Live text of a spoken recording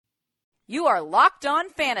You are Locked On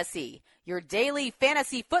Fantasy, your daily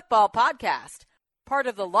fantasy football podcast, part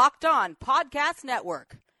of the Locked On Podcast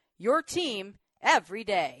Network, your team every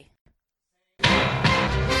day.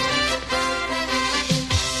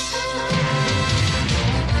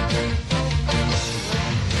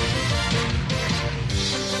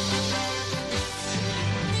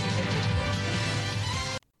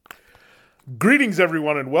 Greetings,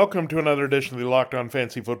 everyone, and welcome to another edition of the Locked On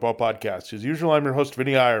Fantasy Football Podcast. As usual, I'm your host,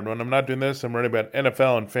 Vinny Iron. When I'm not doing this, I'm writing about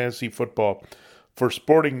NFL and fantasy football for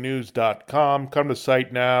SportingNews.com. Come to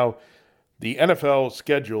site now. The NFL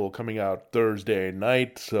schedule coming out Thursday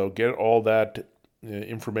night, so get all that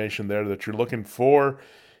information there that you're looking for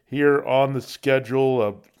here on the schedule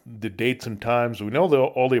of the dates and times. We know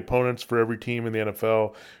all the opponents for every team in the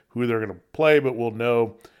NFL, who they're going to play, but we'll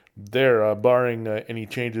know there, barring any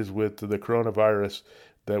changes with the coronavirus,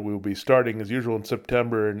 that we'll be starting as usual in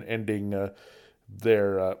September and ending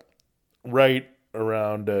there right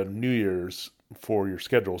around New Year's for your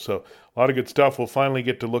schedule. So a lot of good stuff. We'll finally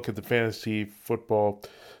get to look at the fantasy football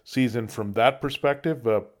season from that perspective,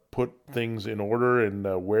 put things in order and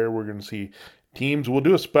where we're going to see teams. We'll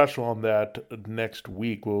do a special on that next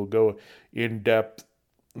week. We'll go in depth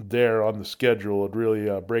there on the schedule and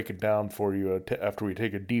really break it down for you after we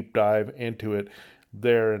take a deep dive into it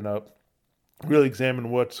there and really examine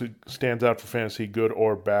what stands out for fantasy, good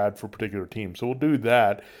or bad for particular teams. So we'll do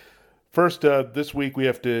that. First, this week we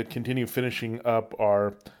have to continue finishing up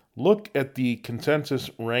our look at the consensus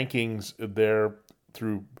rankings there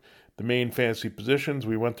through the main fantasy positions.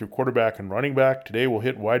 We went through quarterback and running back. Today we'll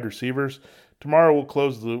hit wide receivers. Tomorrow we'll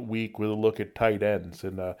close the week with a look at tight ends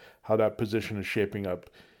and how that position is shaping up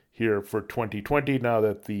here for 2020 now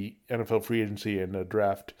that the NFL free agency and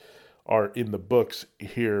draft are in the books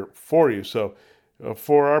here for you. So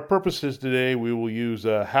for our purposes today, we will use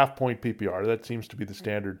half-point PPR. That seems to be the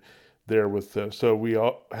standard there with so we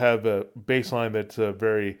all have a baseline that's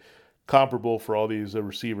very comparable for all these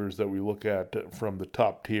receivers that we look at from the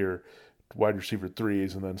top tier wide receiver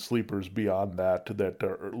threes, and then sleepers beyond that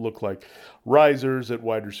look like risers at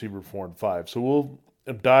wide receiver 4 and 5. So we'll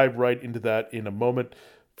dive right into that in a moment.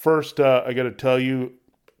 First, I got to tell you,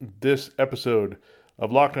 this episode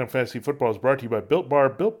of Locked On Fantasy Football is brought to you by Built Bar.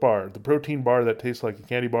 Built Bar, the protein bar that tastes like a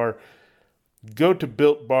candy bar. Go to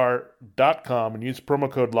BuiltBar.com and use promo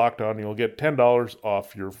code Locked On, and you'll get $10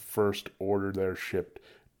 off your first order there shipped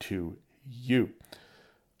to you.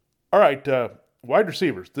 All right, wide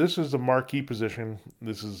receivers. This is a marquee position.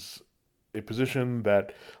 This is a position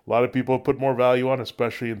that a lot of people put more value on,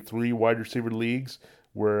 especially in 3 wide receiver leagues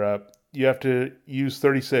where you have to use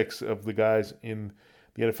 36 of the guys in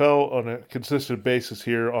the NFL on a consistent basis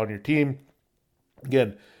here on your team.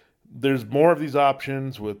 Again, there's more of these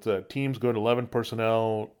options with teams going to 11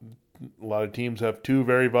 personnel. A lot of teams have 2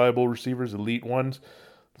 very valuable receivers, elite ones.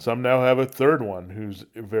 Some now have a third one who's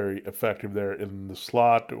very effective there in the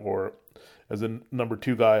slot or as a number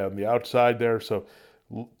 2 guy on the outside there. So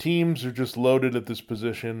teams are just loaded at this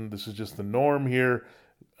position. This is just the norm here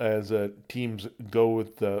as teams go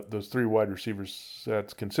with those 3 wide receiver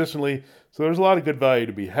sets consistently. So there's a lot of good value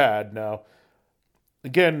to be had. Now,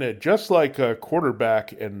 again, just like a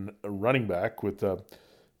quarterback and a running back with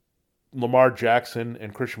Lamar Jackson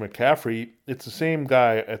and Christian McCaffrey, it's the same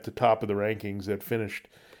guy at the top of the rankings that finished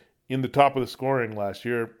in the top of the scoring last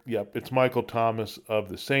year. Yep, it's Michael Thomas of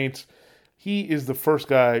the Saints. He is the first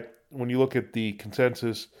guy, when you look at the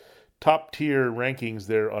consensus top tier rankings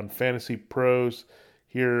there on Fantasy Pros,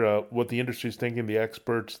 hear what the industry is thinking, the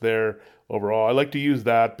experts there overall. I like to use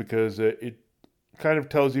that because it kind of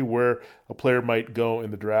tells you where a player might go in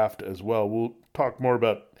the draft as well. We'll talk more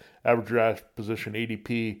about average draft position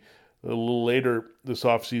ADP a little later this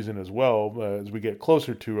offseason as well as we get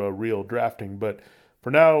closer to real drafting. But for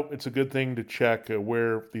now, it's a good thing to check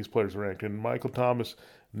where these players are ranked. And Michael Thomas,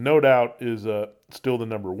 no doubt, is still the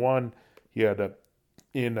number 1. He had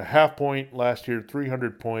in a half point last year,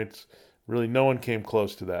 300 points. Really, no one came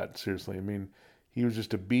close to that, seriously. I mean, he was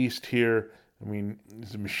just a beast here. I mean,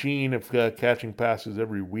 he's a machine of catching passes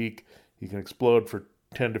every week. He can explode for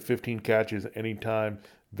 10 to 15 catches anytime.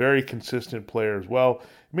 Very consistent player as well.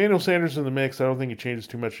 Emmanuel Sanders in the mix. I don't think it changes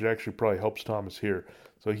too much. It actually probably helps Thomas here.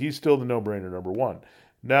 So he's still the no-brainer, number 1.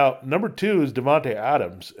 Now, number 2 is Davante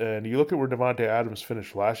Adams. And you look at where Davante Adams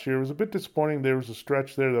finished last year. It was a bit disappointing. There was a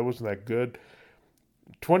stretch there that wasn't that good.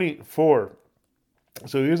 24.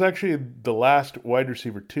 So he was actually the last wide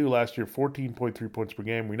receiver 2 last year, 14.3 points per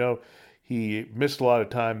game. We know he missed a lot of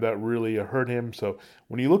time. That really hurt him. So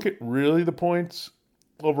when you look at really the points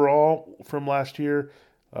overall from last year,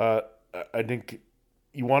 I think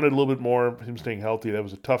you wanted a little bit more of him staying healthy. That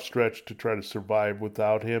was a tough stretch to try to survive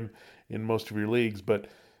without him in most of your leagues, but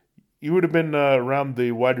you would have been around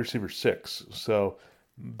the wide receiver 6. So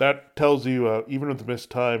that tells you, even with the missed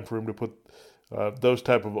time, for him to put those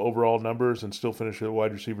type of overall numbers and still finish at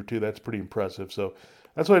wide receiver 2, that's pretty impressive. So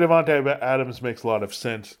that's why Davante Adams makes a lot of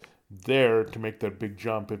sense there to make that big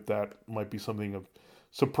jump, if that might be something of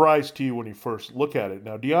surprise to you when you first look at it.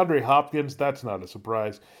 Now, DeAndre Hopkins, that's not a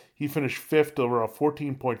surprise. He finished 5th overall,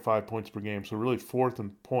 14.5 points per game, so really 4th in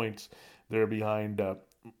points there behind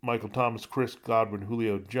Michael Thomas, Chris Godwin,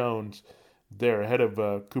 Julio Jones, there ahead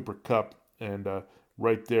of Cooper Kupp, and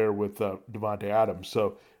right there with Davante Adams.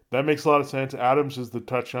 So that makes a lot of sense. Adams is the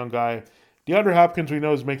touchdown guy. DeAndre Hopkins, we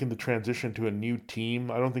know, is making the transition to a new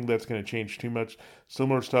team. I don't think that's going to change too much.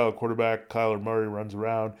 Similar style quarterback, Kyler Murray runs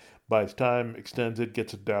around, buys time, extends it,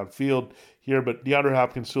 gets it downfield here. But DeAndre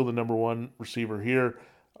Hopkins still the number one receiver here.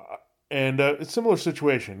 And it's a similar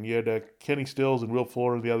situation. You had Kenny Stills and Will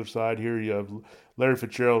Fuller on the other side. Here you have Larry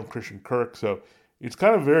Fitzgerald and Christian Kirk. So it's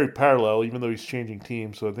kind of very parallel, even though he's changing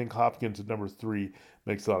teams. So I think Hopkins at number 3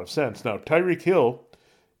 makes a lot of sense. Now, Tyreek Hill,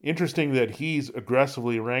 interesting that he's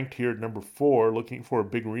aggressively ranked here at number 4, looking for a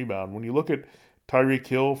big rebound. When you look at Tyreek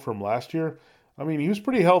Hill from last year, I mean, he was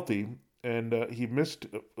pretty healthy, and he missed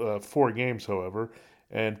 4 games, however,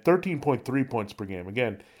 and 13.3 points per game.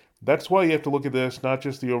 Again, that's why you have to look at this, not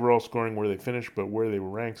just the overall scoring where they finished, but where they were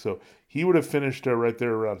ranked. So he would have finished right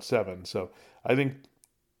there around 7. So I think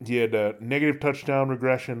he had a negative touchdown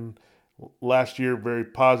regression last year, very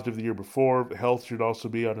positive the year before. Health should also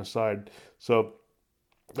be on his side. So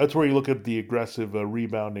that's where you look at the aggressive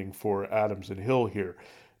rebounding for Adams and Hill here.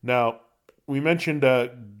 Now, we mentioned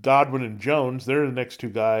Godwin and Jones. They're the next 2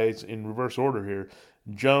 guys in reverse order here.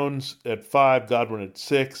 Jones at 5, Godwin at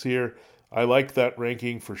 6 here. I like that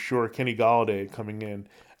ranking for sure. Kenny Golladay coming in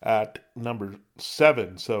at number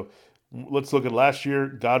 7. So let's look at last year.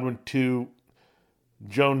 Godwin 2,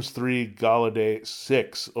 Jones 3, Golladay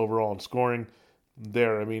 6 overall in scoring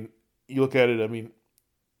there. I mean, you look at it, I mean,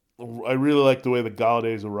 I really like the way the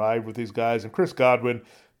Galladay's arrived with these guys. And Chris Godwin,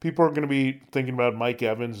 people are going to be thinking about Mike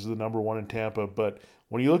Evans as the number 1 in Tampa. But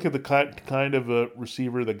when you look at the kind of a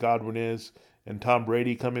receiver that Godwin is, and Tom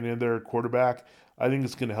Brady coming in there, quarterback, I think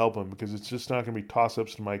it's going to help him, because it's just not going to be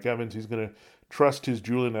toss-ups to Mike Evans. He's going to trust his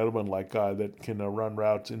Julian Edelman-like guy that can run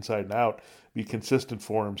routes inside and out, be consistent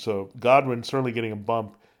for him. So Godwin certainly getting a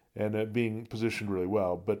bump and being positioned really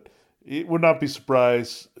well. But it would not be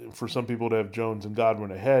surprised for some people to have Jones and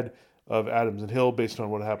Godwin ahead of Adams and Hill based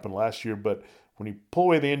on what happened last year. But when you pull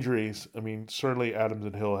away the injuries, I mean, certainly Adams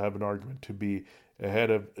and Hill have an argument to be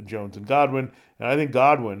ahead of Jones and Godwin. And I think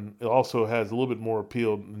Godwin also has a little bit more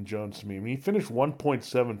appeal than Jones to me. I mean, he finished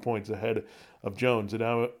 1.7 points ahead of Jones. And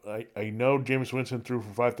now I know Jameis Winston threw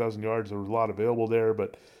for 5,000 yards. There was a lot available there,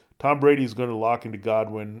 but Tom Brady is going to lock into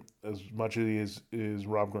Godwin as much as he is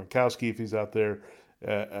Rob Gronkowski if he's out there.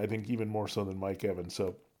 I think even more so than Mike Evans.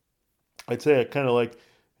 So I'd say I kind of like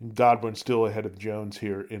Godwin still ahead of Jones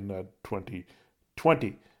here in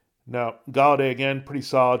 2020. Now, Golladay, again, pretty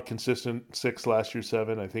solid, consistent, 6 last year,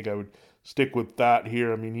 7. I think I would stick with that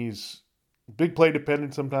here. I mean, he's big play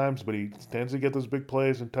dependent sometimes, but he tends to get those big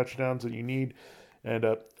plays and touchdowns that you need. And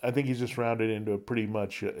I think he's just rounded into pretty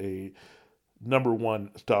much a number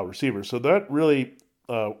 1 style receiver. So that really,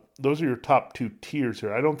 those are your top 2 tiers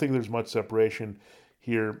here. I don't think there's much separation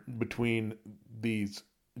here between these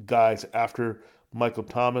guys after Michael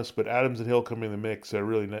Thomas, but Adams and Hill come in the mix.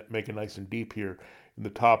 Really make it nice and deep here in the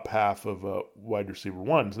top half of wide receiver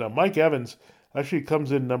 1s. Now, Mike Evans actually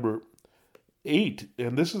comes in number 8,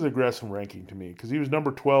 and this is aggressive ranking to me because he was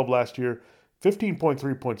number 12 last year,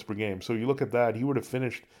 15.3 points per game. So you look at that, he would have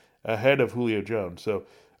finished ahead of Julio Jones. So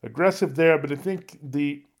aggressive there, but I think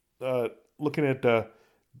the looking at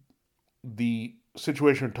the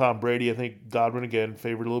situation with Tom Brady, I think Godwin, again,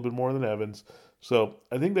 favored a little bit more than Evans. So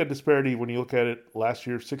I think that disparity, when you look at it, last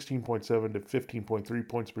year, 16.7 to 15.3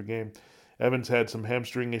 points per game. Evans had some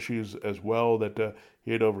hamstring issues as well that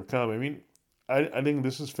he had overcome. I mean, I think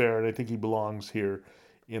this is fair, and I think he belongs here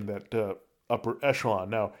in that upper echelon.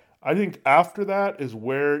 Now, I think after that is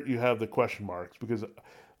where you have the question marks, because, I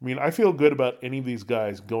mean, I feel good about any of these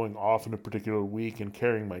guys going off in a particular week and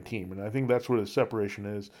carrying my team, and I think that's where the separation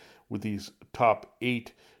is with these top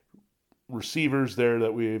 8 receivers there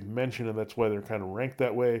that we've mentioned, and that's why they're kind of ranked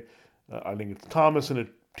that way. I think it's Thomas in a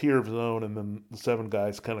tier of his own, and then the 7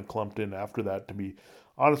 guys kind of clumped in after that. To be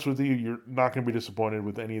honest with you, you're not going to be disappointed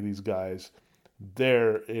with any of these guys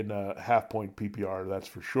there in a half-point PPR, that's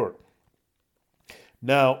for sure.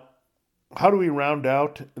 Now, how do we round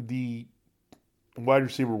out the wide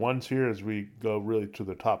receiver 1s here as we go really to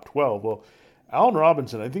the top 12? Well, Allen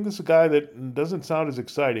Robinson, I think this is a guy that doesn't sound as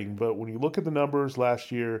exciting, but when you look at the numbers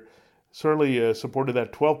last year, certainly supported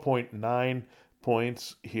that 12.9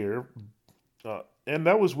 points here. And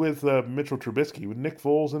that was with Mitchell Trubisky. With Nick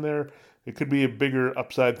Foles in there, it could be a bigger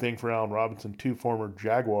upside thing for Allen Robinson, two former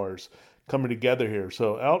Jaguars coming together here.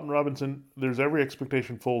 So Allen Robinson, there's every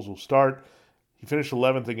expectation Foles will start. He finished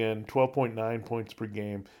 11th again, 12.9 points per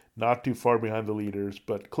game, not too far behind the leaders,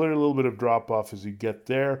 but clearly a little bit of drop off as you get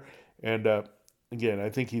there. And again, I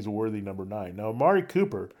think he's a worthy number 9. Now, Amari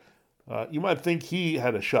Cooper, you might think he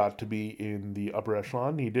had a shot to be in the upper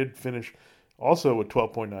echelon. He did finish also with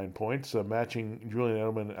 12.9 points, matching Julian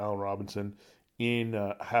Edelman and Allen Robinson in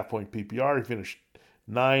half-point PPR. He finished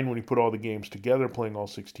 9 when he put all the games together, playing all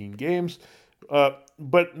 16 games.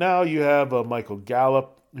 But now you have Michael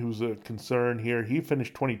Gallup, who's a concern here. He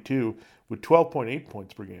finished 22 with 12.8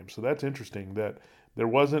 points per game. So that's interesting that there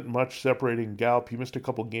wasn't much separating Gallup. He missed a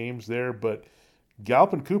couple games there, but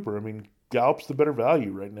Gallup and Cooper, I mean, Gallup's the better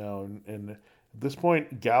value right now. And at this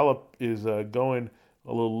point, Gallup is going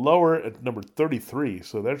a little lower at number 33.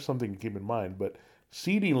 So that's something to keep in mind. But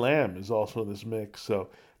CeeDee Lamb is also in this mix. So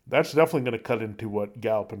that's definitely going to cut into what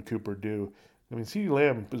Gallup and Cooper do. I mean, CeeDee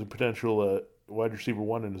Lamb is a potential wide receiver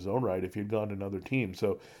 1 in his own right if he had gone to another team.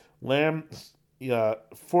 So Lamb,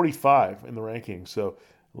 45 in the rankings. So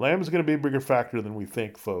Lamb is going to be a bigger factor than we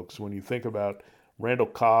think, folks. When you think about Randall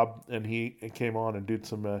Cobb, and he came on and did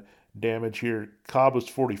some damage here. Cobb was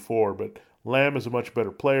 44, but Lamb is a much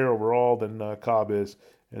better player overall than Cobb is,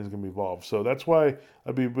 and is going to be involved. So that's why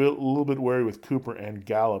I'd be a little bit wary with Cooper and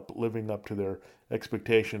Gallup living up to their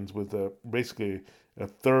expectations with basically a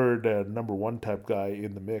third number 1 type guy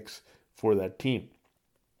in the mix for that team.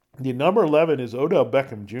 The number 11 is Odell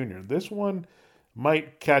Beckham Jr. This one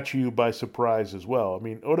might catch you by surprise as well. I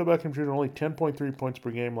mean, Odell Beckham Jr. only 10.3 points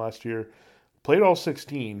per game last year, played all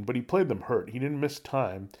 16, but he played them hurt. He didn't miss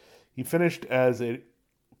time. He finished as a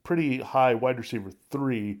pretty high wide receiver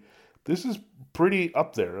 3. This is pretty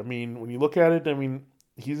up there. I mean, when you look at it, I mean,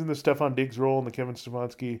 he's in the Stephon Diggs role in the Kevin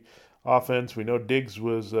Stefanski offense. We know Diggs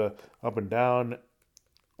was up and down.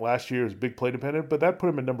 Last year was big play dependent, but that put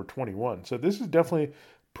him at number 21. So this is definitely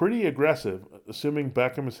pretty aggressive, assuming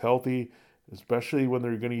Beckham is healthy, especially when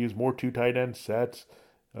they're going to use more 2 tight end sets.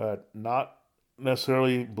 Not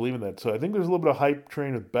necessarily believing that. So I think there's a little bit of hype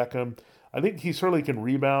train with Beckham. I think he certainly can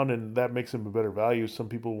rebound, and that makes him a better value. Some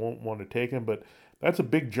people won't want to take him, but that's a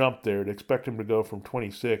big jump there to expect him to go from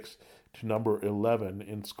 26 to number 11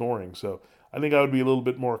 in scoring. So I think I would be a little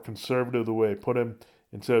bit more conservative the way I put him,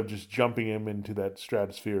 instead of just jumping him into that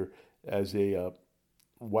stratosphere as a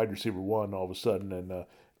wide receiver 1 all of a sudden and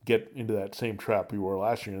get into that same trap we were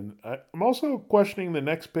last year. And I'm also questioning the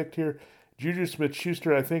next pick here, Juju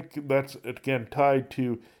Smith-Schuster. I think that's, again, tied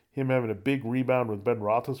to him having a big rebound with Ben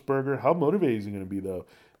Roethlisberger. How motivated is he going to be, though?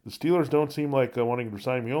 The Steelers don't seem like wanting to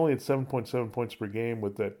resign him. He only had 7.7 points per game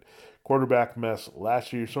with that quarterback mess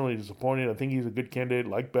last year. Certainly disappointed. I think he's a good candidate,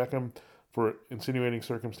 like Beckham, for insinuating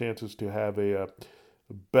circumstances to have a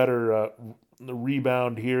better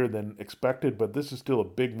rebound here than expected, but this is still a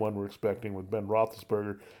big one we're expecting with Ben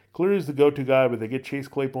Roethlisberger. Clearly is the go-to guy, but they get Chase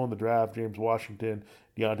Claypool in the draft, James Washington,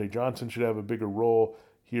 Deontay Johnson should have a bigger role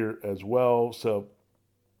here as well. So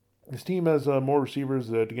this team has more receivers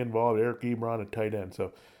to get involved, Eric Ebron at tight end.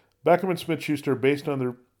 So Beckham and Smith-Schuster, based on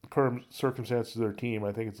their current circumstances of their team,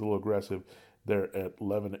 I think it's a little aggressive there at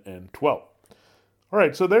 11 and 12. All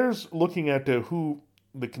right, so there's looking at who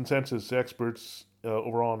the consensus experts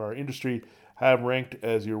overall in our industry have ranked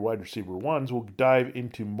as your wide receiver 1s. We'll dive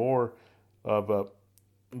into more of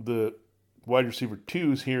the wide receiver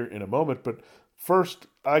 2s here in a moment. But first,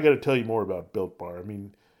 I got to tell you more about Built Bar. I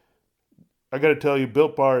mean, I got to tell you,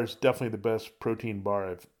 Built Bar is definitely the best protein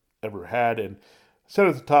bar I've ever had. And said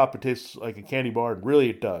at the top, it tastes like a candy bar. And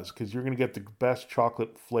really it does, because you're going to get the best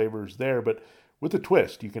chocolate flavors there. But with a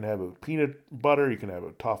twist, you can have a peanut butter, you can have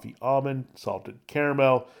a toffee almond, salted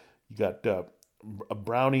caramel. You got a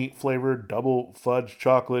brownie flavored double fudge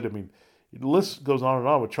chocolate. I mean, the list goes on and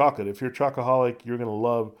on with chocolate. If you're a chocoholic, you're going to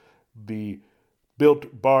love the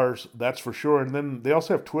Built Bars, that's for sure. And then they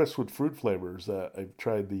also have twists with fruit flavors. I've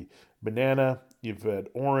tried the banana, you've had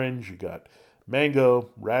orange, you got mango,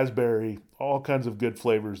 raspberry, all kinds of good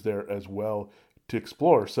flavors there as well to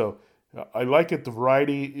explore. So I like it. The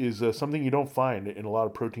variety is something you don't find in a lot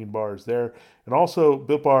of protein bars there. And also,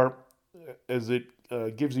 Built Bar, as it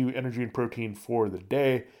gives you energy and protein for the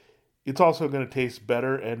day, it's also going to taste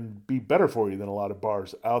better and be better for you than a lot of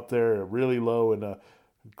bars out there. Really low in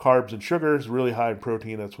carbs and sugars, really high in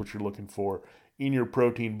protein. That's what you're looking for in your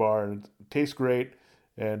protein bar. And it tastes great.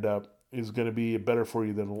 And is going to be better for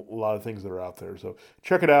you than a lot of things that are out there. So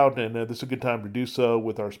check it out, and this is a good time to do so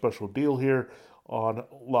with our special deal here on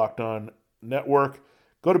Locked On Network.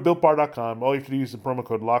 Go to BuiltBar.com. All you have to do is the promo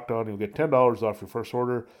code Locked On. You'll get $10 off your first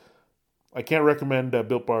order. I can't recommend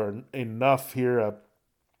Built Bar enough here.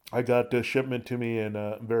 I got a shipment to me, and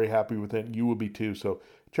I'm very happy with it. You will be too. So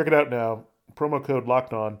check it out now. Promo code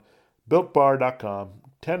Locked On. BuiltBar.com.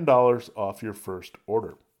 $10 off your first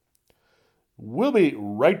order. We'll be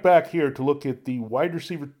right back here to look at the wide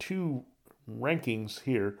receiver 2 rankings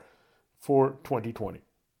here for 2020.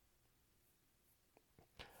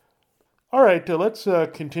 All right, let's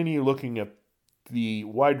continue looking at the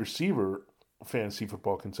wide receiver fantasy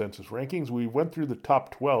football consensus rankings. We went through the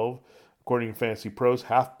top 12, according to Fantasy Pros,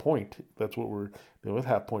 half point. That's what we're doing with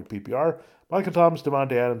half point PPR. Michael Thomas,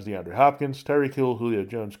 Devontae Adams, DeAndre Hopkins, Tyreek Hill, Julio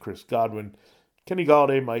Jones, Chris Godwin, Kenny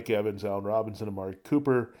Golladay, Mike Evans, Allen Robinson, Amari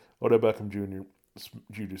Cooper, Odell Beckham Jr.,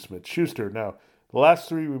 Juju Smith-Schuster. Now, the last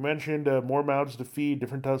 3 we mentioned, more mouths to feed,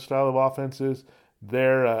 different style of offenses.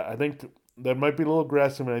 There, I think that might be a little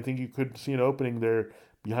aggressive, and I think you could see an opening there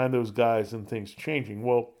behind those guys and things changing.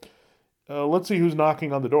 Well, let's see who's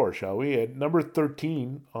knocking on the door, shall we? At number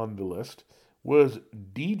 13 on the list was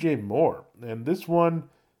DJ Moore. And this one,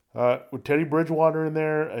 with Teddy Bridgewater in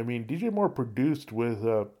there, I mean, DJ Moore produced with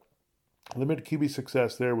limited QB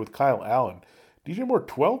success there with Kyle Allen. DJ Moore,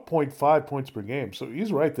 12.5 points per game. So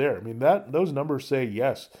he's right there. I mean, those numbers say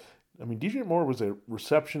yes. I mean, DJ Moore was a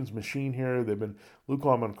receptions machine here. They've been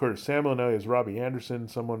lukewarm on Curtis Samuel. Now he has Robbie Anderson,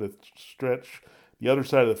 someone to stretch the other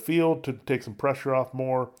side of the field to take some pressure off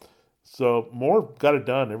Moore. So Moore got it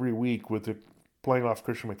done every week with playing off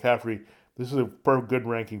Christian McCaffrey. This is a good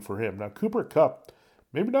ranking for him. Now, Cooper Kupp,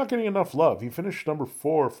 maybe not getting enough love. He finished number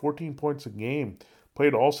 4, 14 points a game.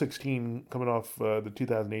 Played all 16 coming off the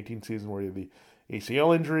 2018 season where he had the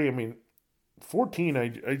ACL injury. I mean, 14,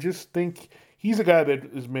 I just think he's a guy that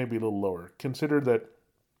is maybe a little lower. Consider that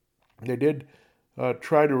they did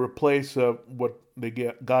try to replace what they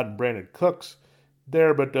got in Brandon Cooks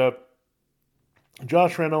there, but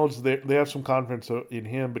Josh Reynolds, they have some confidence in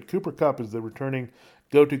him, but Cooper Kupp is the returning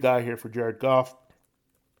go-to guy here for Jared Goff.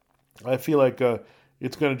 I feel like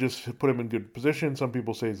it's going to just put him in good position. Some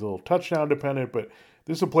people say he's a little touchdown dependent, but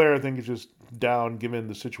this is a player I think is just down given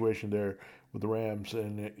the situation there with the Rams,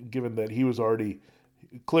 and given that he was already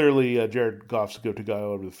clearly Jared Goff's go-to guy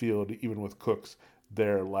all over the field, even with Cooks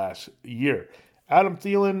there last year. Adam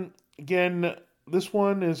Thielen, again, this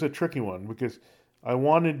one is a tricky one because I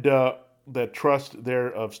wanted that trust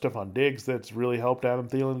there of Stephon Diggs that's really helped Adam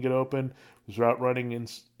Thielen get open. He was route running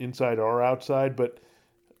inside or outside, but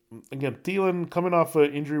again, Thielen coming off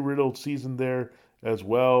an injury-riddled season there as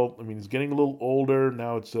well. I mean, he's getting a little older.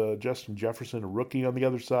 Now it's Justin Jefferson, a rookie on the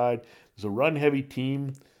other side. It's a run-heavy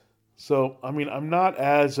team. So, I mean, I'm not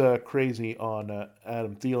as crazy on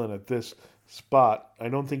Adam Thielen at this spot. I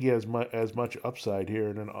don't think he has as much upside here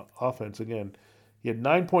in an offense. Again, he had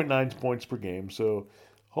 9.9 points per game. So,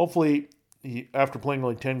 hopefully, after playing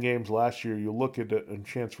only 10 games last year, you'll look at a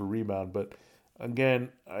chance for rebound. But, again,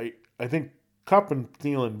 I think Kupp and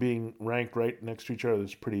Thielen being ranked right next to each other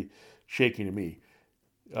is pretty shaky to me.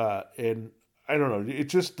 And I don't know.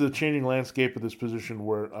 It's just the changing landscape of this position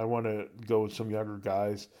where I want to go with some younger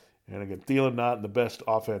guys. And again, Thielen not in the best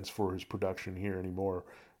offense for his production here anymore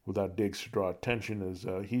without Diggs to draw attention, as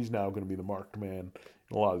he's now going to be the marked man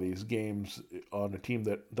in a lot of these games on a team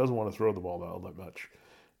that doesn't want to throw the ball all that much.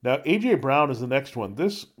 Now, A.J. Brown is the next one.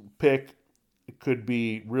 This pick could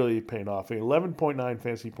be really paying off. 11.9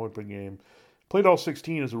 fantasy point per game. Played all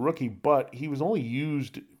 16 as a rookie, but he was only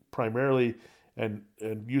used primarily and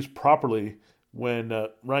used properly when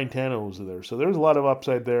Ryan Tannehill was there. So there's a lot of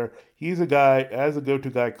upside there. He's a guy, as a go-to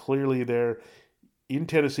guy, clearly there in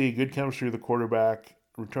Tennessee, good chemistry with the quarterback,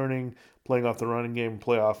 returning, playing off the running game,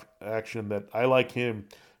 playoff action, that I like him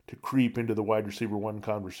to creep into the wide receiver 1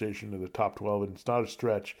 conversation in the top 12, and it's not a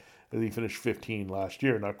stretch as he finished 15 last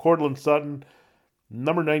year. Now, Courtland Sutton,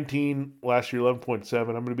 number 19 last year, 11.7.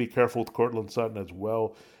 I'm going to be careful with Courtland Sutton as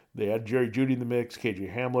well. They had Jerry Jeudy in the mix,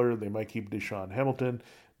 KJ Hamler. They might keep Deshaun Hamilton.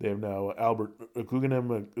 They have now Albert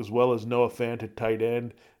Guggenheim as well as Noah Fant at tight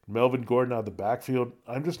end. Melvin Gordon out of the backfield.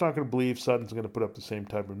 I'm just not going to believe Sutton's going to put up the same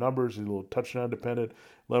type of numbers. He's a little touchdown dependent,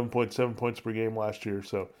 11.7 points per game last year.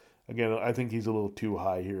 So, again, I think he's a little too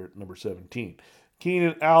high here at number 17.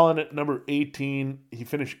 Keenan Allen at number 18. He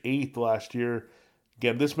finished 8th last year.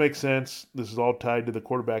 Again, this makes sense. This is all tied to the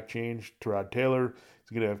quarterback change. Tyrod Taylor is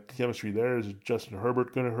going to have chemistry there. Is Justin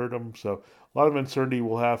Herbert going to hurt him? So a lot of uncertainty.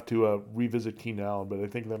 We'll have to revisit Keenan Allen, but I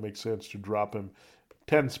think that makes sense to drop him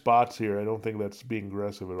 10 spots here. I don't think that's being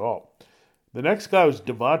aggressive at all. The next guy was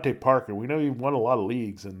Devontae Parker. We know he won a lot of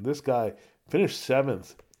leagues, and this guy finished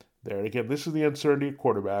 7th there. And again, this is the uncertainty at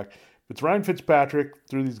quarterback. If it's Ryan Fitzpatrick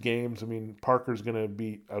through these games, I mean, Parker's going to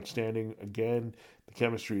be outstanding again. The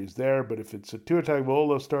chemistry is there. But if it's a Tua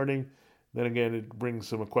Tagovailoa starting, then again, it brings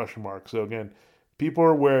some question mark. So again, people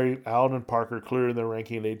are worried. Allen and Parker clear in their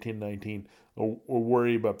ranking at 18-19. Or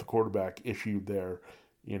worry about the quarterback issue there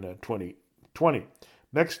in 2020.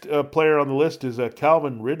 Next player on the list is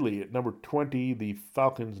Calvin Ridley at number 20, the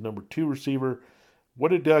Falcons' number 2 receiver.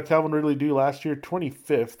 What did Calvin Ridley do last year?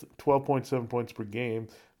 25th, 12.7 points per game.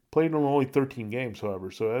 Played in only 13 games,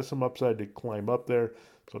 however, so it has some upside to climb up there.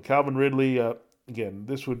 So Calvin Ridley, again,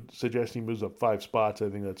 this would suggest he moves up 5 spots. I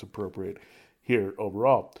think that's appropriate here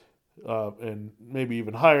overall. And maybe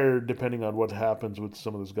even higher depending on what happens with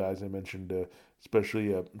some of those guys I mentioned, especially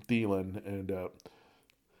Thielen and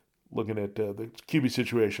looking at the QB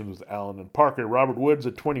situations with Allen and Parker. Robert Woods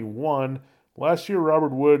at 21. Last year,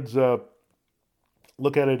 Robert Woods,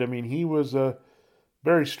 look at it, I mean, he was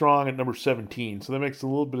very strong at number 17, so that makes a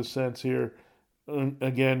little bit of sense here,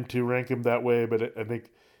 again, to rank him that way, but I think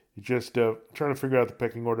just trying to figure out the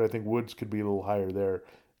pecking order, I think Woods could be a little higher there,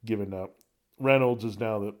 given Reynolds is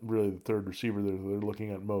now really the third receiver they're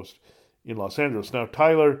looking at most in Los Angeles. Now,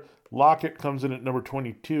 Tyler Lockett comes in at number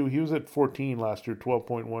 22. He was at 14 last year,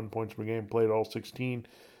 12.1 points per game, played all 16.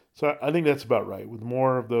 So I think that's about right. With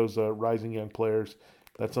more of those rising young players,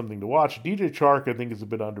 that's something to watch. DJ Chark, I think, is a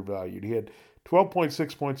bit undervalued. He had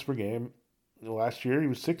 12.6 points per game last year. He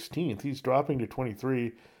was 16th. He's dropping to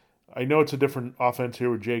 23. I know it's a different offense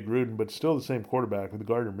here with Jay Gruden, but still the same quarterback with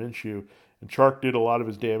Gardner Minshew. And Chark did a lot of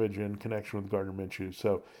his damage in connection with Gardner Minshew.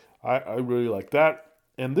 So I really like that.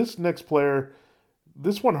 And this next player,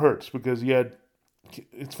 this one hurts because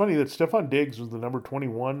it's funny that Stephon Diggs was the number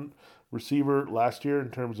 21 receiver last year in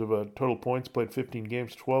terms of total points, played 15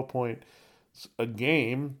 games, 12 points a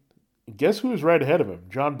game. Guess who was right ahead of him?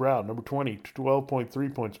 John Brown, number 20,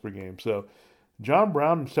 12.3 points per game. So John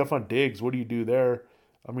Brown and Stephon Diggs, what do you do there?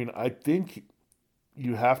 I mean, I think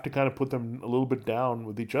you have to kind of put them a little bit down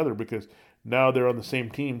with each other because now they're on the same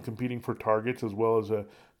team competing for targets as well as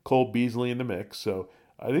Cole Beasley in the mix. So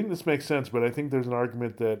I think this makes sense, but I think there's an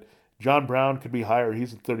argument that John Brown could be higher.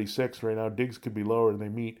 He's at 36 right now. Diggs could be lower, and they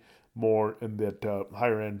meet more in that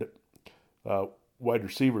higher end wide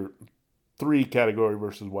receiver 3 category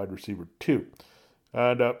versus wide receiver 2.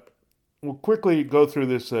 And we'll quickly go through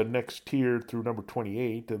this next tier through number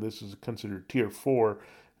 28. This is considered tier 4.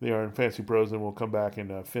 They are in Fantasy Pros, and we'll come back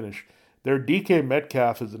and finish. Their DK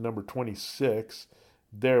Metcalf is at number 26.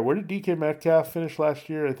 There, where did DK Metcalf finish last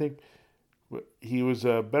year? I think he was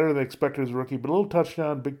better than expected as a rookie, but a little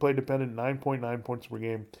touchdown, big play dependent, 9.9 points per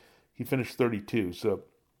game. He finished 32, so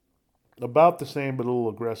about the same, but a little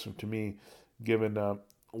aggressive to me, given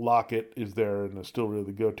Lockett is there and is still really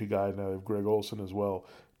the go-to guy. Now they have Greg Olsen as well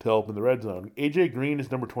to help in the red zone. AJ Green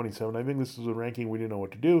is number 27. I think this is a ranking we didn't know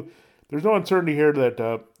what to do. There's no uncertainty here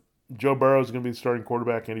that Joe Burrow is going to be the starting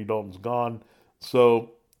quarterback. Andy Dalton's gone.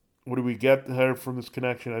 So what do we get there from this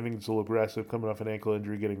connection? I think it's a little aggressive, coming off an ankle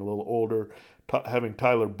injury, getting a little older, having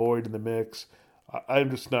Tyler Boyd in the mix. I'm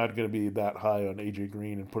just not going to be that high on A.J.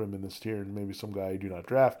 Green and put him in this tier, and maybe some guy I do not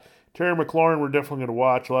draft. Terry McLaurin, we're definitely going to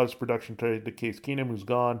watch. A lot of his production tied to Case Keenum, who's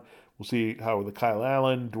gone. We'll see how the Kyle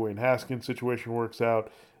Allen, Dwayne Haskins situation works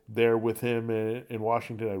out there with him in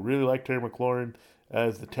Washington. I really like Terry McLaurin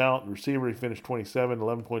as the talent receiver. He finished 27,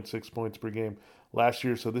 11.6 points per game last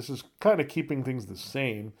year, so this is kind of keeping things the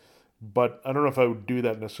same. But I don't know if I would do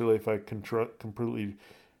that necessarily if I completely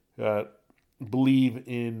believe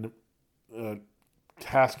in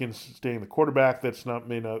Haskins staying the quarterback. That's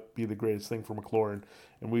may not be the greatest thing for McLaurin,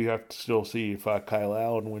 and we have to still see if Kyle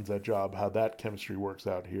Allen wins that job, how that chemistry works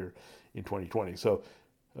out here in 2020. So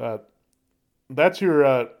that's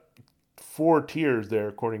your 4 tiers there,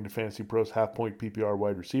 according to Fantasy Pros half-point PPR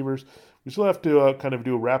wide receivers. We still have to kind of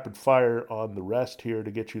do a rapid fire on the rest here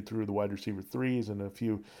to get you through the wide receiver 3s and a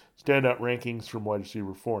few standout rankings from wide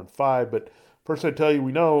receiver 4 and 5. But first, I tell you,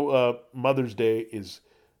 we know Mother's Day is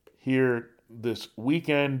here this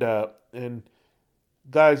weekend. And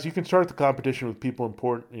guys, you can start the competition with people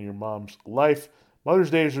important in your mom's life.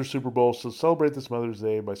 Mother's Day is her Super Bowl, so celebrate this Mother's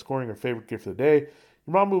Day by scoring her favorite gift of the day.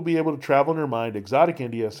 Your mom will be able to travel in her mind, exotic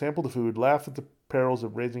India, sample the food, laugh at the perils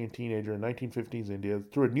of raising a teenager in 1950s India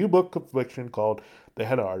through a new book of fiction called The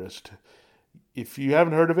Henna Artist. If you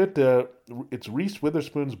haven't heard of it, it's Reese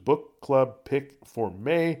Witherspoon's book club pick for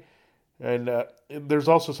May. And there's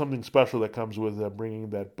also something special that comes with bringing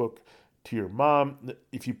that book to your mom.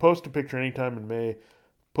 If you post a picture anytime in May,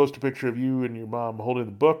 post a picture of you and your mom holding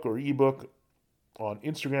the book or ebook on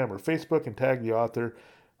Instagram or Facebook and tag the author.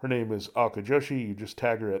 Her name is Alka Joshi. You just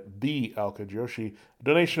tag her at the Alka Joshi. A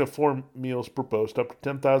donation of 4 meals per post, up to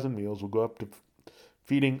 10,000 meals, will go up to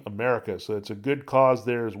Feeding America. So it's a good cause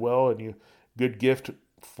there as well, and you good gift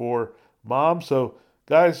for mom. So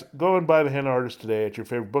guys, go and buy The Hen Artist today at your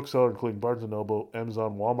favorite bookseller, including Barnes & Noble,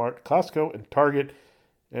 Amazon, Walmart, Costco, and Target.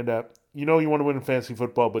 And you know you want to win in fantasy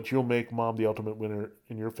football, but you'll make mom the ultimate winner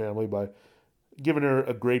in your family by giving her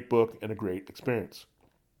a great book and a great experience.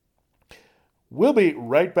 We'll be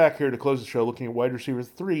right back here to close the show looking at wide receiver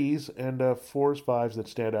 3s and 4s, 5s that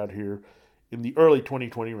stand out here in the early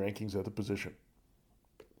 2020 rankings at the position.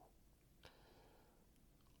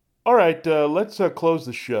 All right, let's close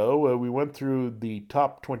the show. We went through the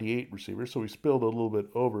top 28 receivers, so we spilled a little bit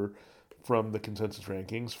over from the consensus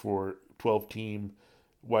rankings for 12-team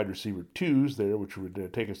wide receiver 2s there, which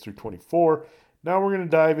would take us through 24. Now we're going to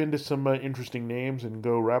dive into some interesting names and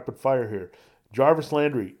go rapid fire here. Jarvis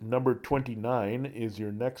Landry, number 29, is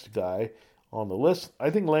your next guy on the list. I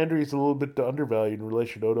think Landry is a little bit undervalued in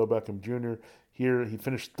relation to Odell Beckham Jr. Here, he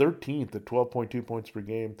finished 13th at 12.2 points per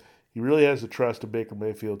game. He really has the trust of Baker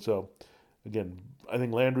Mayfield. So, again, I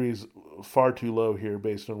think Landry is far too low here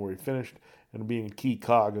based on where he finished and being a key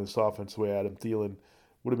cog in this offense the way Adam Thielen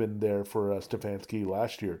would have been there for Stefanski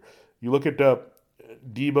last year. You look at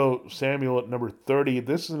Deebo Samuel at number 30.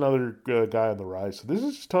 This is another guy on the rise. So this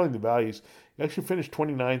is just telling the values. He actually finished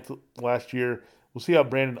 29th last year. We'll see how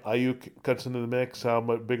Brandon Ayuk cuts into the mix, how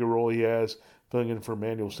much big a role he has filling in for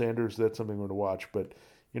Emmanuel Sanders. That's something we're going to watch. But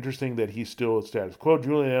interesting that he's still at status quo.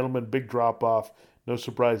 Julian Edelman, big drop-off. No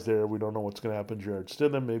surprise there. We don't know what's going to happen to Jared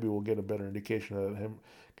Stidham. Maybe we'll get a better indication of him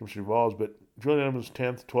Commissioner Vols. But Julian Edelman's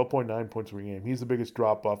 10th, 12.9 points per game. He's the biggest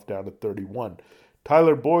drop-off down to 31.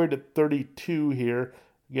 Tyler Boyd at 32 here.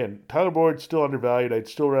 Again, Tyler Boyd's still undervalued. I'd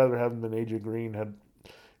still rather have him than A.J. Green. Had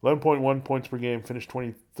 11.1 points per game, finished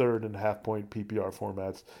 23rd in half-point PPR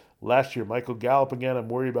formats last year. Michael Gallup, again, I'm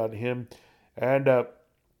worried about him. And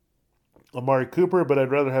Amari Cooper, but I'd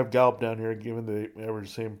rather have Gallup down here given the average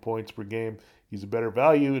same points per game. He's a better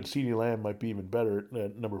value, and CeeDee Lamb might be even better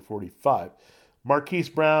at number 45. Marquise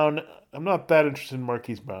Brown, I'm not that interested in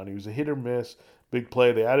Marquise Brown. He was a hit or miss, big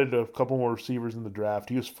play. They added a couple more receivers in the draft.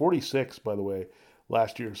 He was 46, by the way,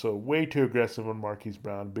 last year, so way too aggressive on Marquise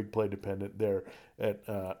Brown. Big play dependent there at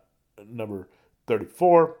number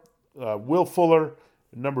 34. Will Fuller,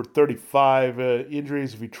 number 35.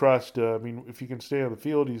 Injuries, if you trust. If he can stay on the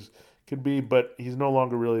field, could be, but he's no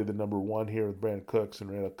longer really the number one here with Brandon Cooks and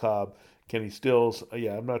Randall Cobb. Kenny Stills,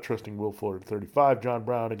 I'm not trusting Will Fuller at 35. John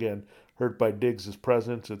Brown, again, hurt by Diggs'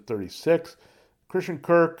 presence at 36. Christian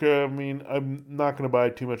Kirk, I'm not going to buy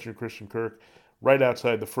too much into Christian Kirk. Right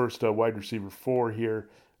outside the first wide receiver 4 here.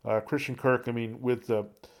 Christian Kirk, with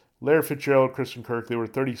Larry Fitzgerald, Christian Kirk, they were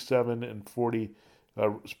 37 and 40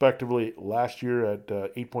 respectively last year at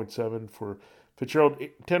 8.7 for Fitzgerald,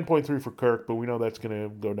 10.3 for Kirk, but we know that's going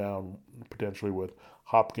to go down potentially with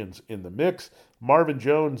Hopkins in the mix. Marvin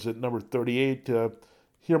Jones at number 38.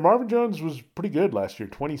 Here, Marvin Jones was pretty good last year,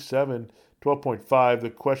 27, 12.5. The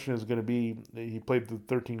question is going to be, he played the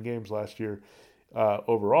 13 games last year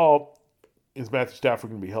overall. Is Matthew Stafford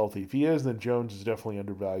going to be healthy? If he is, then Jones is definitely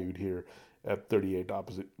undervalued here at 38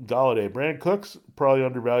 opposite Galladay. Brandon Cooks, probably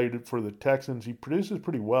undervalued for the Texans. He produces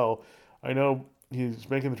pretty well. I know he's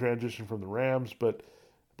making the transition from the Rams, but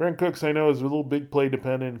Brandon Cooks, I know, is a little big play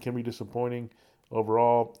dependent, can be disappointing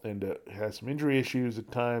overall, and has some injury issues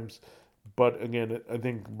at times. But again, I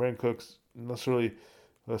think Brandon Cooks necessarily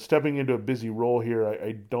stepping into a busy role here.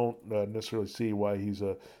 I don't necessarily see why he's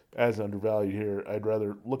as undervalued here. I'd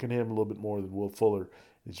rather look at him a little bit more than Will Fuller.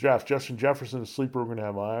 His draft, Justin Jefferson, a sleeper we're going to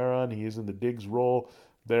have an eye on. He is in the Diggs role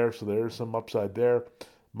there, so there's some upside there.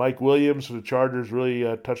 Mike Williams for the Chargers, really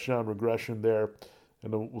touchdown regression there,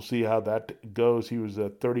 and we'll see how that goes. He was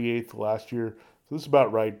 38th last year, so this is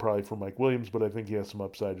about right probably for Mike Williams, but I think he has some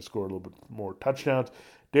upside to score a little bit more touchdowns.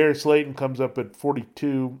 Darius Slayton comes up at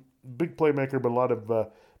 42, big playmaker, but a lot of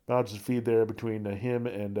mouths to feed there between him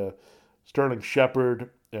and Sterling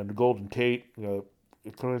Shepard and Golden Tate.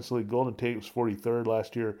 Coincidentally, Golden Tate was 43rd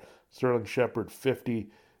last year, Sterling Shepard 50.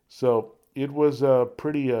 So it was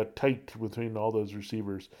pretty tight between all those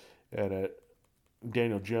receivers and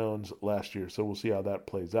Daniel Jones last year. So we'll see how that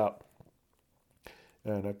plays out.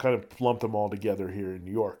 And I kind of lumped them all together here in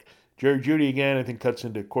New York. Jerry Jeudy, again, I think cuts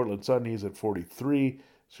into Cortland Sutton. He's at 43.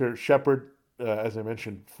 Shepard, as I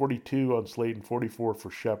mentioned, 42 on Slayton, 44 for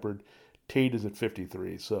Shepard. Tate is at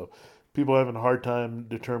 53. So people are having a hard time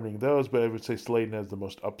determining those, but I would say Slayton has the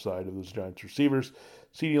most upside of those Giants receivers.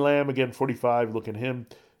 CeeDee Lamb, again, 45. Look at him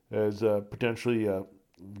as potentially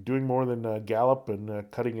doing more than Gallup and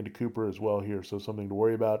cutting into Cooper as well here, so something to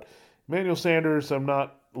worry about. Emmanuel Sanders, I'm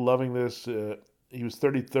not loving this. He was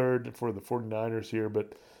 33rd for the 49ers here,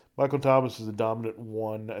 but Michael Thomas is a dominant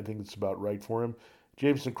one. I think it's about right for him.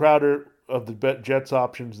 Jameson Crowder of the Jets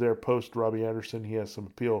options there post Robbie Anderson. He has some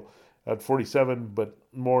appeal at 47, but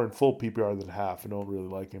more in full PPR than half. I don't really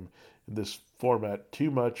like him in this format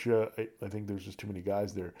too much. I think there's just too many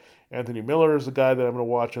guys there. Anthony Miller is a guy that I'm going to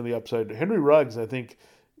watch on the upside. Henry Ruggs, I think,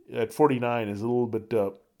 at 49 is a little bit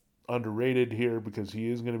underrated here because he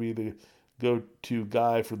is going to be the go-to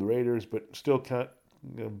guy for the Raiders, but still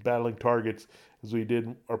battling targets as we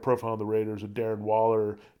did our profile on the Raiders with Darren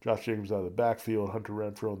Waller, Josh Jacobs out of the backfield, Hunter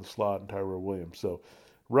Renfrow in the slot, and Tyrell Williams. So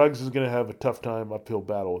Ruggs is going to have a tough time, uphill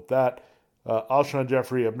battle with that. Alshon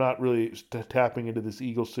Jeffrey, I'm not really tapping into this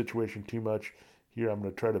Eagles situation too much here. I'm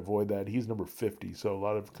going to try to avoid that. He's number 50, so a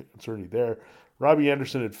lot of uncertainty there. Robbie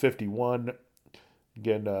Anderson at 51.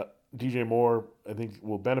 Again, DJ Moore, I think,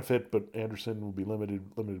 will benefit, but Anderson will be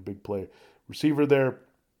limited big play receiver there.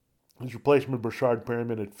 His replacement, Brashard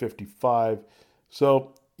Perriman at 55.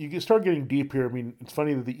 So you can start getting deep here. I mean, it's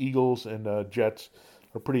funny that the Eagles and Jets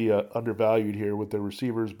are pretty undervalued here with their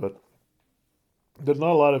receivers, but there's not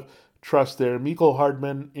a lot of trust there. Mecole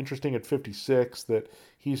Hardman, interesting at 56, that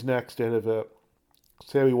he's next ahead of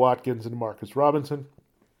Sammy Watkins and Marcus Robinson.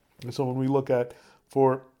 And so when we look at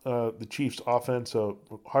for the Chiefs' offense,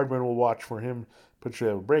 Hardman will watch for him, potentially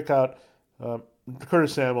have a breakout.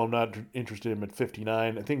 Curtis Samuel, I'm not interested in him at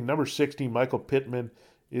 59. I think number 60, Michael Pittman,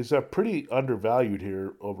 is pretty undervalued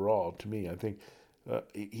here overall to me. I think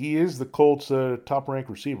he is the Colts' top-ranked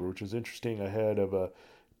receiver, which is interesting ahead of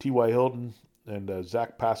T.Y. Hilton and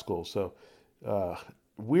Zach Pascal. So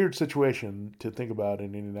weird situation to think about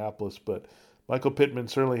in Indianapolis, but Michael Pittman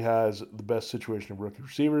certainly has the best situation of rookie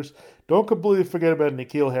receivers. Don't completely forget about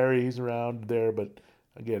N'Keal Harry. He's around there, but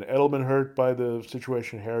again, Edelman hurt by the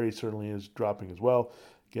situation. Harry certainly is dropping as well.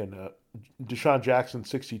 Again, Deshaun Jackson,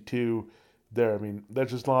 62 there. I mean,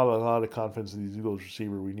 that's just not a lot of confidence in these Eagles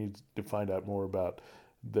receiver. We need to find out more about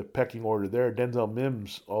the pecking order there. Denzel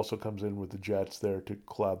Mims also comes in with the Jets there to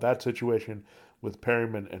cloud that situation with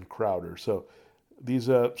Perryman and Crowder. So these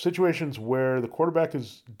situations where the quarterback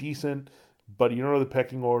is decent, but you know the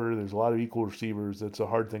pecking order, there's a lot of equal receivers. That's a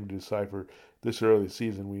hard thing to decipher this early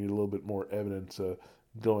season. We need a little bit more evidence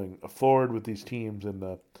going forward with these teams.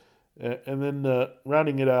 And then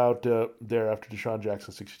rounding it out there after Deshaun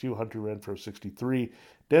Jackson, 62, Hunter Renfrow, 63,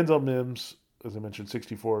 Denzel Mims, as I mentioned,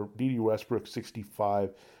 64, D.D. Westbrook,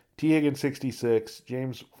 65, T. Higgins, 66,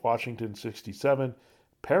 James Washington, 67,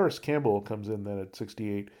 Paris Campbell comes in then at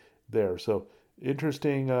 68 there. So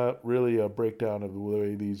interesting, really a breakdown of the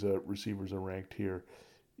way these receivers are ranked here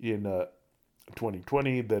in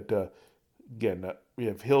 2020. That, again, we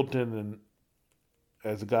have Hilton and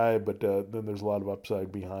as a guy, but then there's a lot of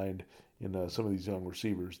upside behind in some of these young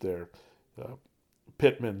receivers there.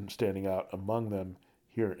 Pittman standing out among them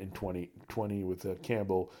here in 2020 with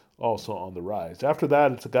Campbell also on the rise. After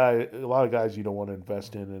that, it's a lot of guys you don't want to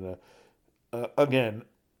invest in. And again,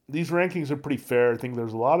 these rankings are pretty fair. I think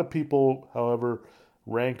there's a lot of people, however,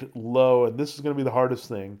 ranked low, and this is going to be the hardest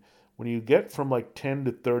thing. When you get from like 10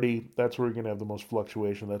 to 30, that's where you're going to have the most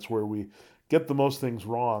fluctuation. That's where we get the most things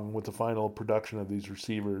wrong with the final production of these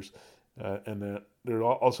receivers. And then there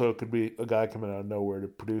also could be a guy coming out of nowhere to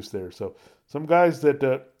produce there. So some guys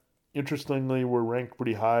that, interestingly, were ranked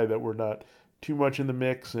pretty high that were not too much in the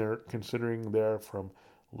mix. They're considering there from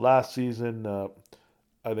last season.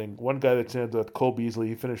 I think one guy that stands out, Cole Beasley,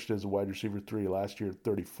 he finished as a wide receiver 3 last year at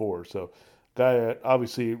 34. So guy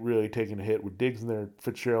obviously really taking a hit with Diggs in there.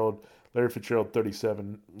 Larry Fitzgerald,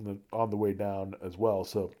 37 on the way down as well.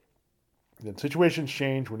 So then situations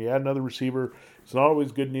change. When you add another receiver, it's not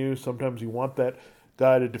always good news. Sometimes you want that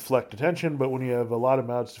guy to deflect attention, but when you have a lot of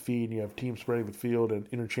mouths to feed and you have teams spreading the field and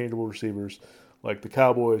interchangeable receivers like the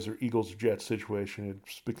Cowboys or Eagles or Jets situation, it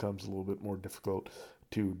just becomes a little bit more difficult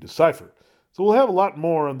to decipher. So we'll have a lot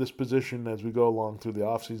more on this position as we go along through the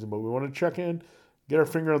offseason, but we want to check in, get our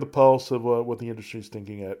finger on the pulse of what the industry is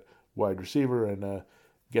thinking at wide receiver, and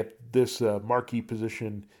get this marquee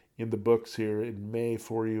position in the books here in May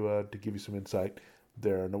for you to give you some insight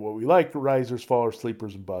there on what we like, risers, fallers,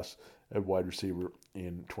 sleepers, and busts at wide receiver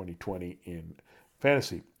in 2020 in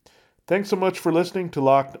fantasy. Thanks so much for listening to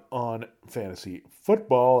Locked On Fantasy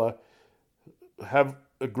Football. Have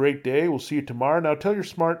a great day. We'll see you tomorrow. Now tell your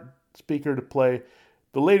smart speaker to play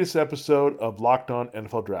the latest episode of Locked On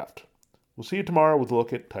NFL Draft. We'll see you tomorrow with a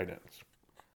look at tight ends.